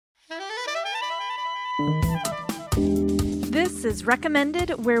This is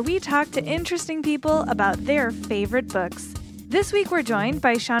Recommended, where we talk to interesting people about their favorite books. This week we're joined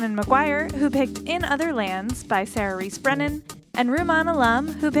by Seanan McGuire, who picked In Other Lands by Sarah Rees Brennan, and Rumaan Alam,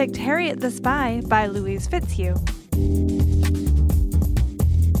 who picked Harriet the Spy by Louise Fitzhugh.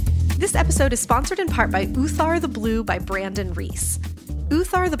 This episode is sponsored in part by Uthar the Blue by Brandon Rees.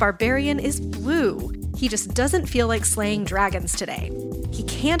 Uthar the Barbarian is blue. He just doesn't feel like slaying dragons today. He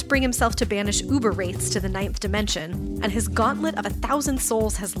can't bring himself to banish uber wraiths to the 9th dimension, and his gauntlet of 1,000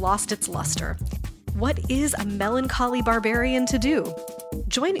 souls has lost its luster. What is a melancholy barbarian to do?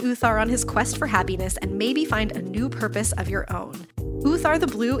 Join Uthar on his quest for happiness and maybe find a new purpose of your own. Uthar the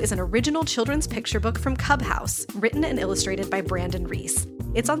Blue is an original children's picture book from Cub House, written and illustrated by Brandon Rees.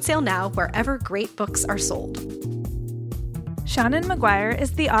 It's on sale now wherever great books are sold. Seanan McGuire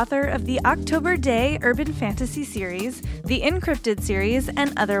is the author of the October Daye urban fantasy series, the Encrypted series,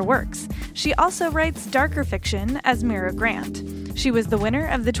 and other works. She also writes darker fiction as Mira Grant. She was the winner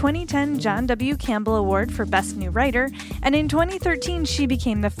of the 2010 John W. Campbell Award for Best New Writer, and in 2013 she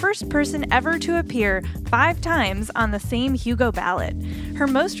became the first person ever to appear 5 times on the same Hugo ballot. Her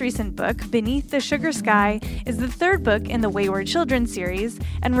most recent book, Beneath the Sugar Sky, is the 3rd book in the Wayward Children series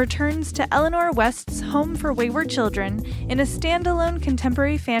and returns to Eleanor West's Home for Wayward Children in a standalone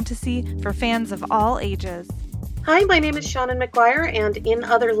contemporary fantasy for fans of all ages. Hi, my name is Seanan McGuire, and In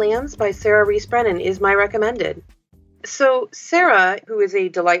Other Lands by Sarah Rees Brennan is my recommended. So Sarah, who is a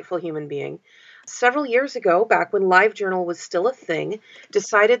delightful human being, several years ago, back when LiveJournal was still a thing,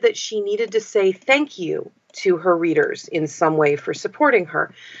 decided that she needed to say thank you to her readers in some way for supporting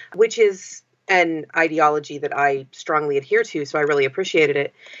her, which is an ideology that I strongly adhere to, so I really appreciated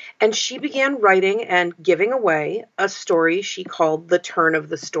it. And she began writing and giving away a story she called The Turn of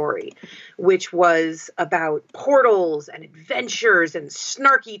the Story, which was about portals and adventures and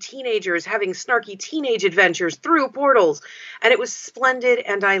snarky teenagers having snarky teenage adventures through portals. And it was splendid,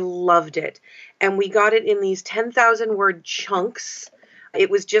 and I loved it. And we got it in these 10,000 word chunks. It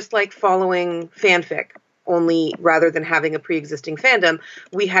was just like following fanfic. Only rather than having a pre-existing fandom,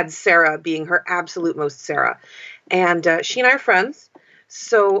 we had Sarah being her absolute most Sarah. And she and I are friends.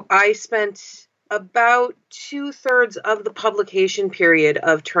 So I spent about 2/3 of the publication period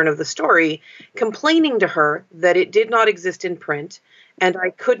of Turn of the Story complaining to her that it did not exist in print and I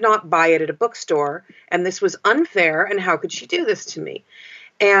could not buy it at a bookstore. And this was unfair. And how could she do this to me?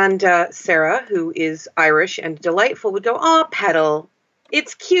 And Sarah, who is Irish and delightful, would go, "Oh, Petal,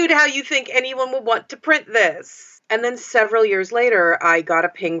 it's cute how you think anyone will want to print this." And then several years later, I got a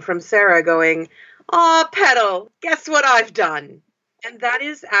ping from Sarah going, "Aw, Petal, guess what I've done?" And that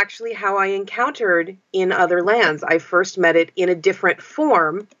is actually how I encountered In Other Lands. I first met it in a different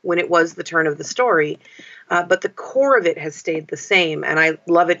form when it was The Turn of the Story, but the core of it has stayed the same, and I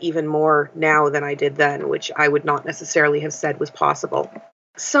love it even more now than I did then, which I would not necessarily have said was possible.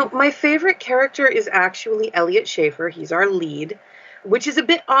 So my favorite character is actually Elliot Schaefer. He's our lead, which is a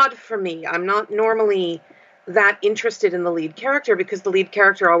bit odd for me. I'm not normally that interested in the lead character because the lead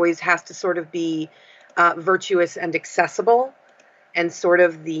character always has to sort of be virtuous and accessible and sort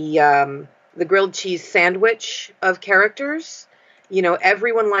of the grilled cheese sandwich of characters. You know,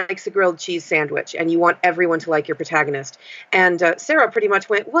 everyone likes a grilled cheese sandwich and you want everyone to like your protagonist. And Sarah pretty much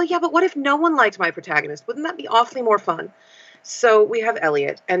went, "Well, yeah, but what if no one liked my protagonist? Wouldn't that be awfully more fun?" So we have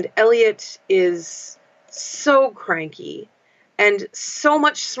Elliot, and Elliot is so cranky and so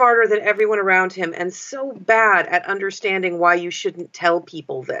much smarter than everyone around him, and so bad at understanding why you shouldn't tell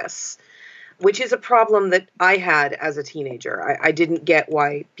people this, which is a problem that I had as a teenager. I didn't get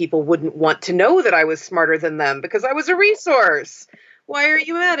why people wouldn't want to know that I was smarter than them, because I was a resource. Why are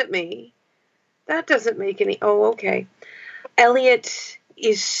you mad at me? That doesn't make any... Oh, okay. Elliot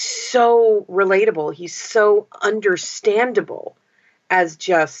is so relatable. He's so understandable as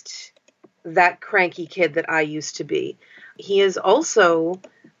just that cranky kid that I used to be. He is also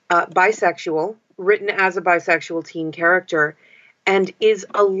bisexual, written as a bisexual teen character, and is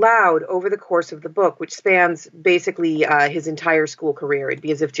allowed over the course of the book, which spans basically his entire school career. It'd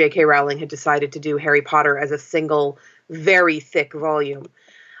be as if J.K. Rowling had decided to do Harry Potter as a single, very thick volume.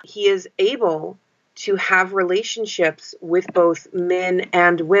 He is able to have relationships with both men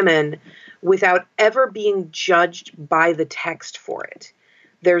and women without ever being judged by the text for it.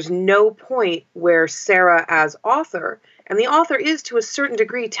 There's no point where Sarah, as author, and the author is to a certain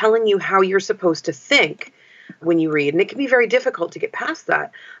degree telling you how you're supposed to think when you read, and it can be very difficult to get past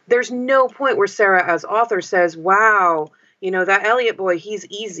that. There's no point where Sarah, as author, says, "Wow, you know, that Elliot boy, he's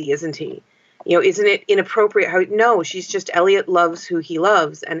easy, isn't he? You know, isn't it inappropriate how..." No, she's just, Elliot loves who he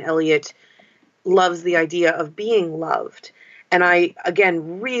loves, and Elliot loves the idea of being loved. And I,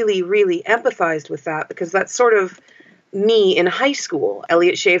 again, really, really empathized with that because that's sort of me in high school.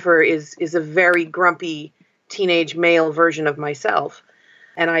 Elliot Schaefer is a very grumpy teenage male version of myself.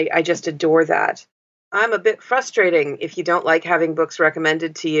 And I just adore that. I'm a bit frustrating if you don't like having books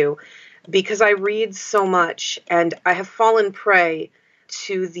recommended to you because I read so much and I have fallen prey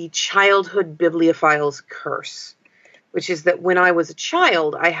to the childhood bibliophile's curse, which is that when I was a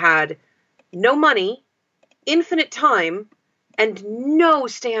child, I had no money, infinite time, and no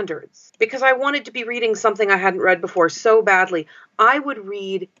standards because I wanted to be reading something I hadn't read before so badly. I would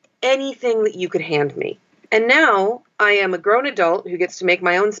read anything that you could hand me. And now I am a grown adult who gets to make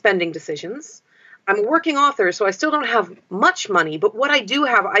my own spending decisions. I'm a working author, so I still don't have much money, but what I do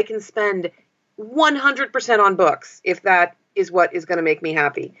have, I can spend 100% on books if that is what is going to make me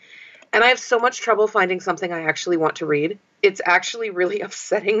happy. And I have so much trouble finding something I actually want to read. It's actually really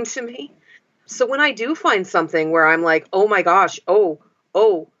upsetting to me. So when I do find something where I'm like, oh my gosh, oh,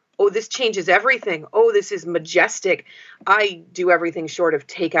 this changes everything. Oh, this is majestic. I do everything short of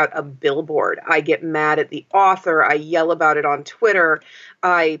take out a billboard. I get mad at the author. I yell about it on Twitter.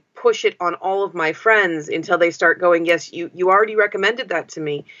 I push it on all of my friends until they start going, yes, you already recommended that to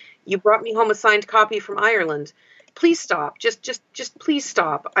me. You brought me home a signed copy from Ireland. Please stop. Just please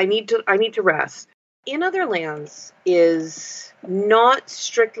stop. I need to rest. In Other Lands is not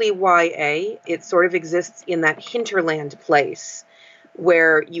strictly YA. It sort of exists in that hinterland place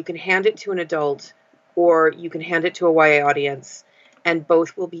where you can hand it to an adult or you can hand it to a YA audience, and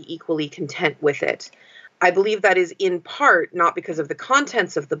both will be equally content with it. I believe that is in part not because of the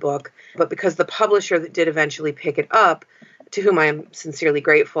contents of the book, but because the publisher that did eventually pick it up, to whom I am sincerely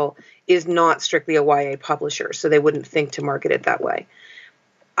grateful, is not strictly a YA publisher, so they wouldn't think to market it that way.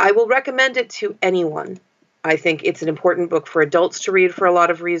 I will recommend it to anyone. I think it's an important book for adults to read for a lot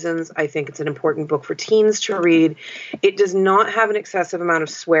of reasons. I think it's an important book for teens to read. It does not have an excessive amount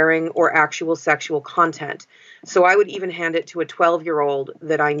of swearing or actual sexual content. So I would even hand it to a 12-year-old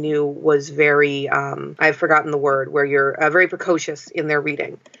that I knew was very, I've forgotten the word, where you're very precocious in their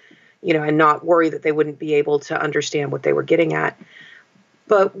reading, and not worry that they wouldn't be able to understand what they were getting at.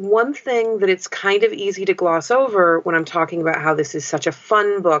 But one thing that it's kind of easy to gloss over when I'm talking about how this is such a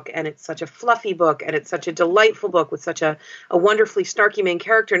fun book and it's such a fluffy book and it's such a delightful book with such a wonderfully snarky main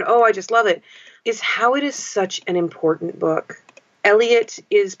character and I just love it, is how it is such an important book. Elliot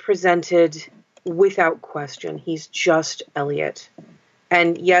is presented without question. He's just Elliot.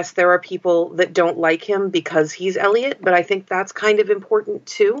 And yes, there are people that don't like him because he's Elliot, but I think that's kind of important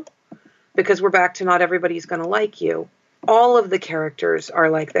too, because we're back to not everybody's going to like you. All of the characters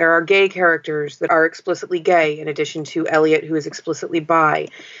are like, there are gay characters that are explicitly gay in addition to Elliot, who is explicitly bi.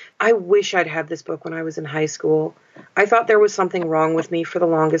 I wish I'd had this book when I was in high school. I thought there was something wrong with me for the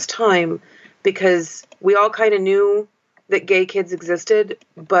longest time because we all kind of knew that gay kids existed,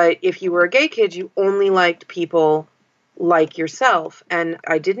 but if you were a gay kid, you only liked people like yourself. And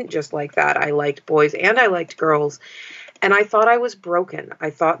I didn't just like that. I liked boys and I liked girls. And I thought I was broken.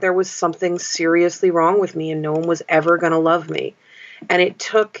 I thought there was something seriously wrong with me and no one was ever going to love me. And it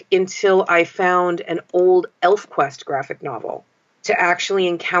took until I found an old ElfQuest graphic novel to actually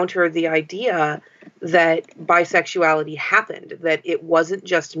encounter the idea that bisexuality happened, that it wasn't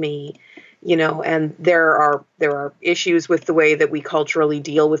just me, and there are issues with the way that we culturally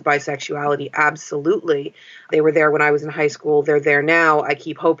deal with bisexuality. Absolutely. They were there when I was in high school. They're there now. I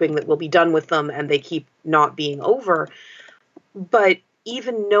keep hoping that we'll be done with them and they keep not being over. But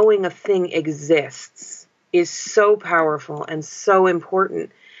even knowing a thing exists is so powerful and so important.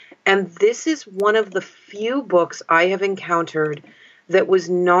 And this is one of the few books I have encountered that was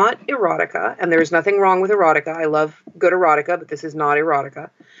not erotica, and there's nothing wrong with erotica. I love good erotica, but this is not erotica.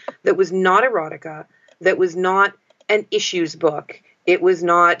 That was not erotica. That was not an issues book. It was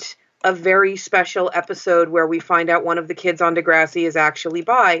not a very special episode where we find out one of the kids on Degrassi is actually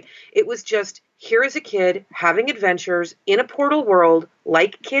bi. It was just, here is a kid having adventures in a portal world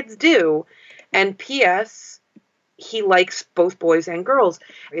like kids do, and P.S., he likes both boys and girls.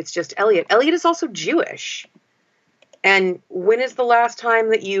 It's just Elliot. Elliot is also Jewish. And when is the last time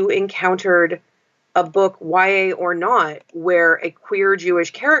that you encountered a book, YA or not, where a queer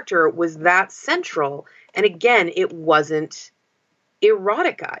Jewish character was that central? And again, it wasn't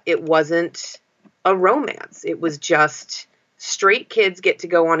erotica. It wasn't a romance. It was just straight kids get to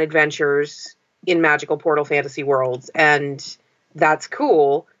go on adventures in magical portal fantasy worlds. And that's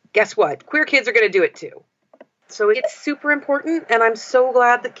cool. Guess what? Queer kids are going to do it too. So it's super important. And I'm so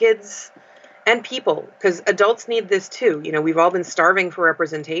glad that kids and people, because adults need this too. We've all been starving for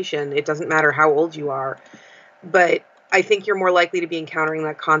representation. It doesn't matter how old you are. But I think you're more likely to be encountering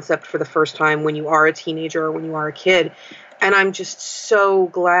that concept for the first time when you are a teenager or when you are a kid. And I'm just so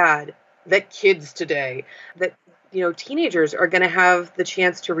glad that kids today, that, teenagers are going to have the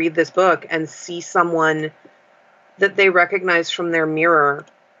chance to read this book and see someone that they recognize from their mirror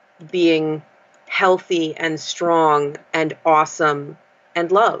being healthy and strong and awesome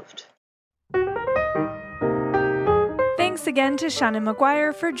and loved. Thanks again to Seanan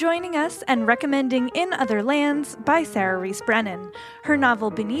McGuire for joining us and recommending In Other Lands by Sarah Rees Brennan. Her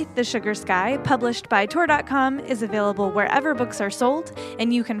novel Beneath the Sugar Sky, published by Tor.com, is available wherever books are sold,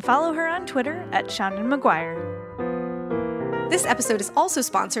 and you can follow her on Twitter at Seanan McGuire. This episode is also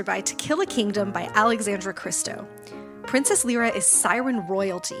sponsored by To Kill a Kingdom by Alexandra Christo. Princess Lyra is siren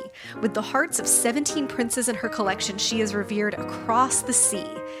royalty. With the hearts of 17 princes in her collection, she is revered across the sea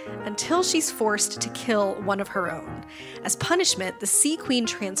until she's forced to kill one of her own. As punishment, the Sea Queen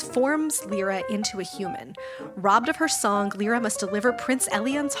transforms Lyra into a human. Robbed of her song, Lyra must deliver Prince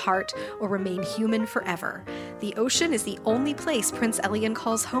Elian's heart or remain human forever. The ocean is the only place Prince Elian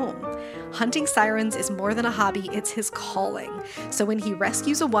calls home. Hunting sirens is more than a hobby, it's his calling. So when he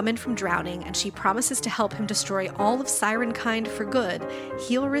rescues a woman from drowning and she promises to help him destroy all of siren kind for good,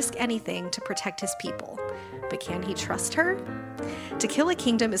 he'll risk anything to protect his people. But can he trust her? To Kill a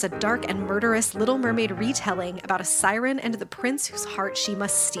Kingdom is a dark and murderous Little Mermaid retelling about a siren and the prince whose heart she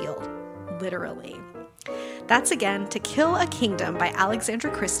must steal. Literally. That's again To Kill a Kingdom by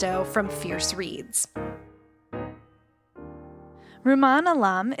Alexandra Christo from Fierce Reads. Rumaan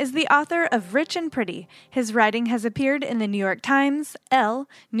Alam is the author of Rich and Pretty. His writing has appeared in the New York Times, Elle,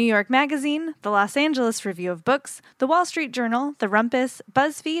 New York Magazine, the Los Angeles Review of Books, the Wall Street Journal, The Rumpus,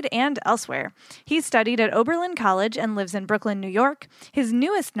 BuzzFeed, and elsewhere. He studied at Oberlin College and lives in Brooklyn, New York. His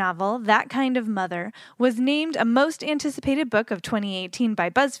newest novel, That Kind of Mother, was named a most anticipated book of 2018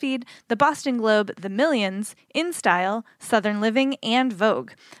 by BuzzFeed, the Boston Globe, The Millions, InStyle, Southern Living, and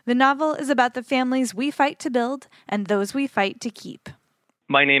Vogue. The novel is about the families we fight to build and those we fight to keep.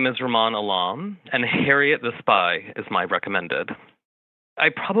 My name is Rumaan Alam, and Harriet the Spy is my recommended. I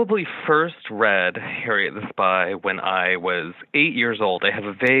probably first read Harriet the Spy when I was 8 years old. I have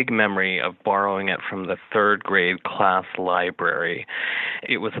a vague memory of borrowing it from the third grade class library.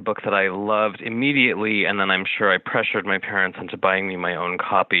 It was a book that I loved immediately, and then I'm sure I pressured my parents into buying me my own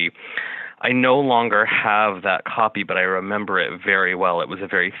copy. I no longer have that copy, but I remember it very well. It was a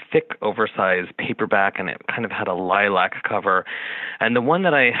very thick, oversized paperback, and it kind of had a lilac cover. And the one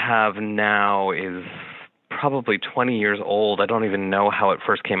that I have now is probably 20 years old. I don't even know how it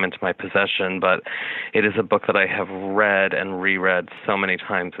first came into my possession, but it is a book that I have read and reread so many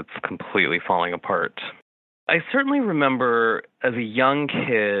times it's completely falling apart. I certainly remember as a young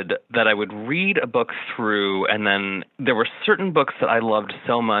kid that I would read a book through, and then there were certain books that I loved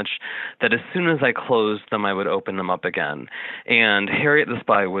so much that as soon as I closed them, I would open them up again. And Harriet the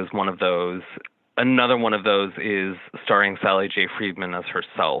Spy was one of those. Another one of those is starring Sally J. Friedman as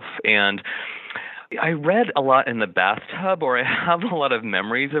herself. And I read a lot in the bathtub, or I have a lot of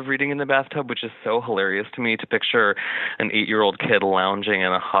memories of reading in the bathtub, which is so hilarious to me to picture an 8-year-old kid lounging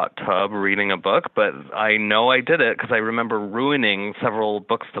in a hot tub reading a book. But I know I did it because I remember ruining several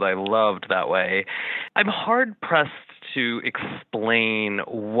books that I loved that way. I'm hard-pressed to explain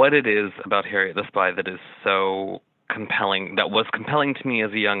what it is about Harriet the Spy that is so compelling, that was compelling to me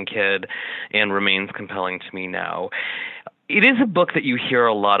as a young kid and remains compelling to me now. It is a book that you hear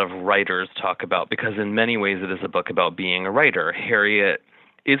a lot of writers talk about because in many ways it is a book about being a writer. Harriet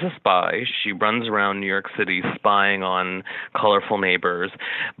is a spy. She runs around New York City spying on colorful neighbors.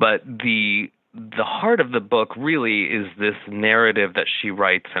 But the heart of the book really is this narrative that she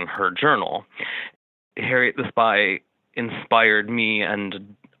writes in her journal. Harriet the Spy inspired me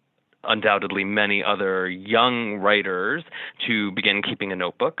and undoubtedly many other young writers to begin keeping a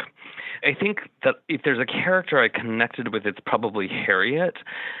notebook. I think that if there's a character I connected with, it's probably Harriet.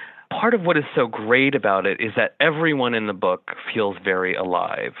 Part of what is so great about it is that everyone in the book feels very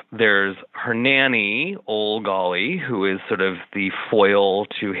alive. There's her nanny, Old Golly, who is sort of the foil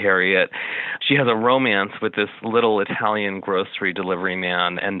to Harriet. She has a romance with this little Italian grocery delivery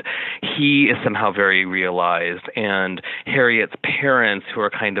man, and he is somehow very realized. And Harriet's parents, who are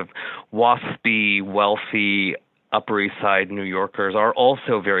kind of waspy, wealthy, Upper East Side New Yorkers, are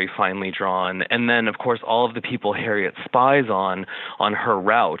also very finely drawn. And then, of course, all of the people Harriet spies on her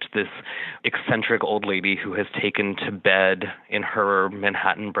route, this eccentric old lady who has taken to bed in her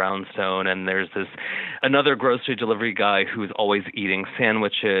Manhattan brownstone, and there's another grocery delivery guy who's always eating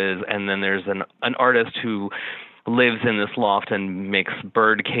sandwiches, and then there's an artist who lives in this loft and makes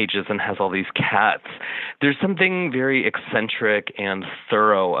bird cages and has all these cats. There's something very eccentric and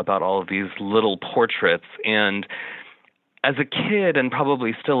thorough about all of these little portraits. And as a kid, and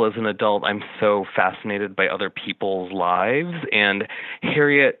probably still as an adult, I'm so fascinated by other people's lives, and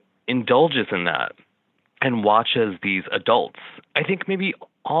Harriet indulges in that and watches these adults. I think maybe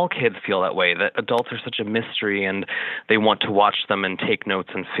all kids feel that way, that adults are such a mystery and they want to watch them and take notes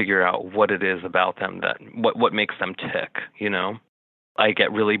and figure out what it is about them, that what makes them tick, you know? I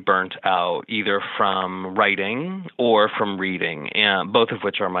get really burnt out either from writing or from reading, and both of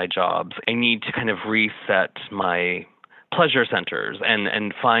which are my jobs. I need to kind of reset my pleasure centers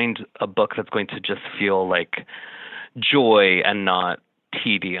and find a book that's going to just feel like joy and not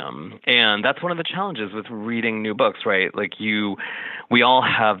tedium. And that's one of the challenges with reading new books, right? Like we all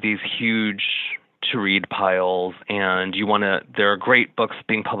have these huge to read piles, and there are great books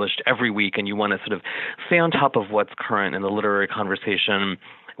being published every week, and you want to sort of stay on top of what's current in the literary conversation.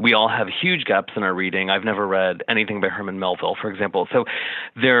 We all have huge gaps in our reading. I've never read anything by Herman Melville, for example. So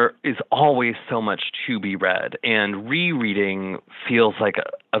there is always so much to be read, and rereading feels like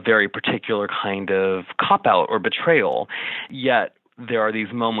a very particular kind of cop-out or betrayal. Yet there are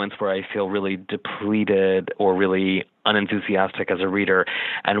these moments where I feel really depleted or really unenthusiastic as a reader,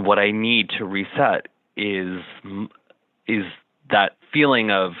 and what I need to reset is that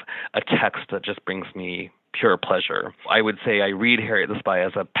feeling of a text that just brings me pure pleasure. I would say I read Harriet the Spy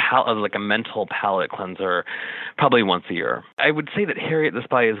as like a mental palate cleanser probably once a year. I would say that Harriet the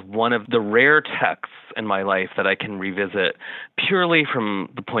Spy is one of the rare texts in my life that I can revisit purely from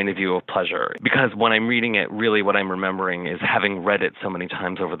the point of view of pleasure. Because when I'm reading it, really what I'm remembering is having read it so many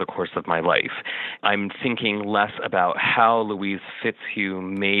times over the course of my life. I'm thinking less about how Louise Fitzhugh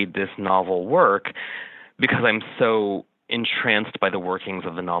made this novel work because I'm so entranced by the workings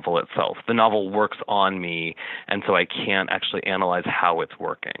of the novel itself. The novel works on me, and so I can't actually analyze how it's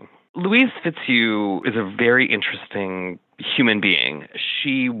working. Louise Fitzhugh is a very interesting human being.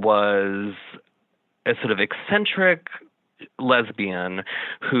 She was a sort of eccentric lesbian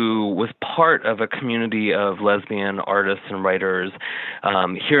who was part of a community of lesbian artists and writers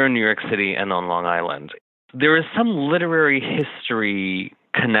here in New York City and on Long Island. There is some literary history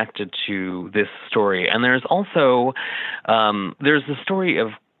connected to this story, and there's also there's the story of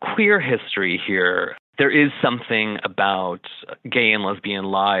queer history here. There is something about gay and lesbian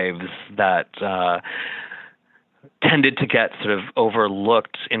lives that tended to get sort of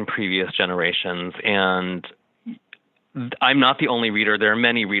overlooked in previous generations, and I'm not the only reader. There are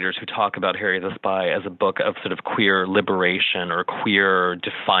many readers who talk about Harriet the Spy as a book of sort of queer liberation or queer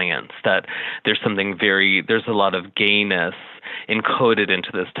defiance, that there's a lot of gayness encoded into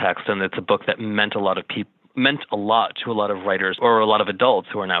this text, and it's a book that meant a lot to a lot of writers or a lot of adults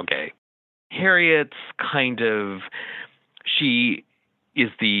who are now gay. Harriet's she is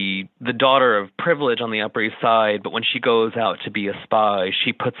the daughter of privilege on the Upper East Side, but when she goes out to be a spy,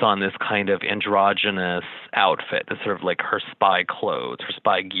 she puts on this kind of androgynous outfit. It's sort of like her spy clothes, her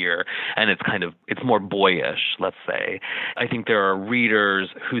spy gear, and it's more boyish, let's say. I think there are readers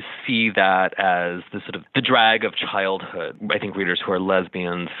who see that as the drag of childhood. I think readers who are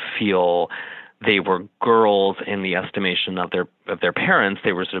lesbians feel they were girls in the estimation of their parents.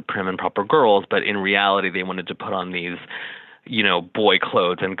 They were sort of prim and proper girls, but in reality they wanted to put on these boy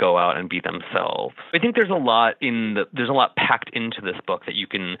clothes and go out and be themselves. I think there's a lot packed into this book that you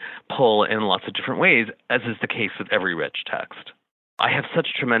can pull in lots of different ways, as is the case with every rich text. I have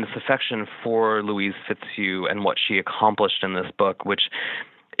such tremendous affection for Louise Fitzhugh and what she accomplished in this book, which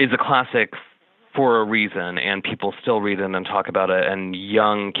is a classic for a reason, and people still read it and talk about it, and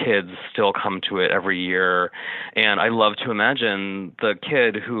young kids still come to it every year. And I love to imagine the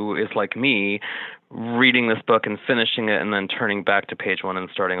kid who is like me reading this book and finishing it and then turning back to page one and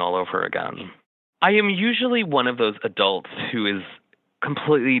starting all over again. I am usually one of those adults who is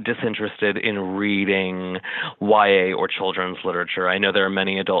completely disinterested in reading YA or children's literature. I know there are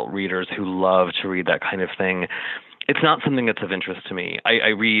many adult readers who love to read that kind of thing. It's not something that's of interest to me. I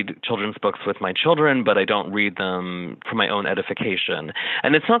read children's books with my children, but I don't read them for my own edification.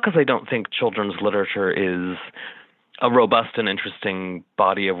 And it's not because I don't think children's literature is a robust and interesting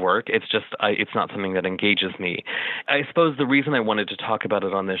body of work. It's just, it's not something that engages me. I suppose the reason I wanted to talk about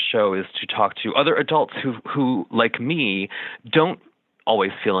it on this show is to talk to other adults who like me, don't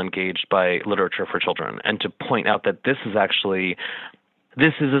always feel engaged by literature for children, and to point out that this is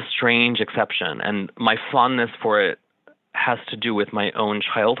a strange exception, and my fondness for it has to do with my own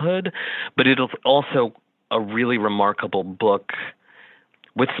childhood, but it is also a really remarkable book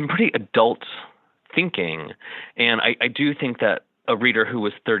with some pretty adult thinking. And I do think that a reader who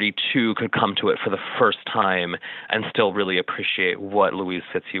was 32 could come to it for the first time and still really appreciate what Louise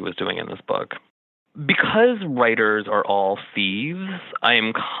Fitzhugh was doing in this book. Because writers are all thieves, I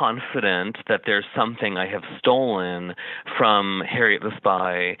am confident that there's something I have stolen from Harriet the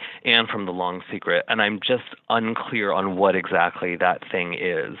Spy and from The Long Secret, and I'm just unclear on what exactly that thing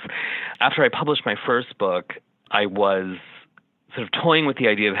is. After I published my first book, I was sort of toying with the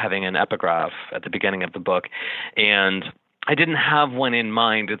idea of having an epigraph at the beginning of the book, and I didn't have one in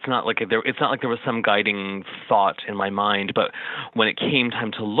mind. It's not like there was some guiding thought in my mind, but when it came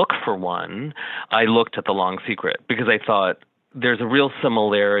time to look for one, I looked at The Long Secret because I thought there's a real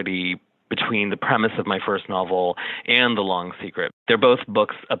similarity between the premise of my first novel and The Long Secret. They're both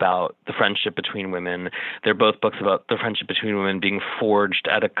books about the friendship between women. They're both books about the friendship between women being forged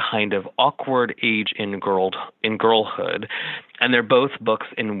at a kind of awkward age in girlhood. And they're both books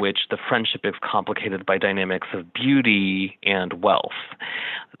in which the friendship is complicated by dynamics of beauty and wealth.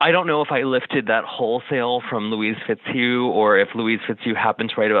 I don't know if I lifted that wholesale from Louise Fitzhugh or if Louise Fitzhugh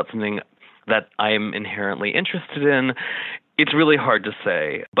happened to write about something that I'm inherently interested in. It's really hard to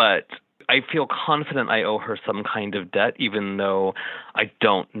say, but I feel confident I owe her some kind of debt, even though I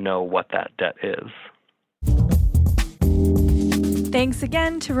don't know what that debt is. Thanks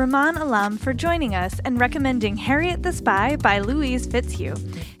again to Rumaan Alam for joining us and recommending Harriet the Spy by Louise Fitzhugh.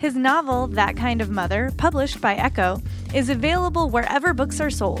 His novel, That Kind of Mother, published by Echo, is available wherever books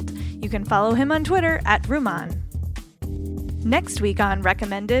are sold. You can follow him on Twitter at Rumaan. Next week on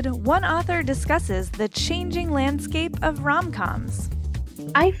Recommended, one author discusses the changing landscape of rom-coms.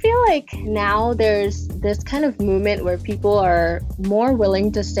 I feel like now there's this kind of movement where people are more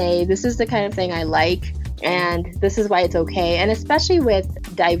willing to say, this is the kind of thing I like, and this is why it's okay. And especially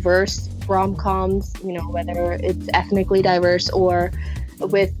with diverse rom-coms, whether it's ethnically diverse or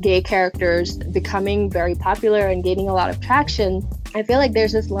with gay characters becoming very popular and gaining a lot of traction, I feel like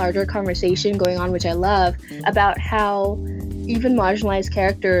there's this larger conversation going on, which I love, about how even marginalized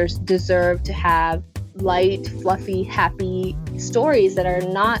characters deserve to have light, fluffy, happy stories that are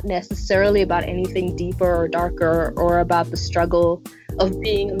not necessarily about anything deeper or darker or about the struggle of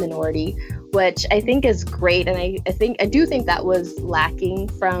being a minority, which I think is great. And I do think that was lacking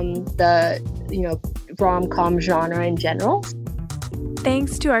from the, rom-com genre in general.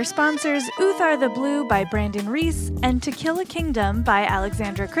 Thanks to our sponsors, Uthar the Blue by Brandon Reese and To Kill a Kingdom by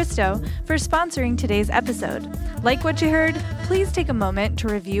Alexandra Christo for sponsoring today's episode. Like what you heard? Please take a moment to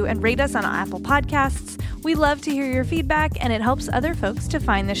review and rate us on Apple Podcasts. We love to hear your feedback, and it helps other folks to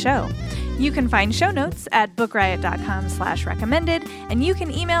find the show. You can find show notes at bookriot.com/recommended, and you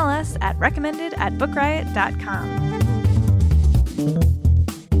can email us at recommended@bookriot.com.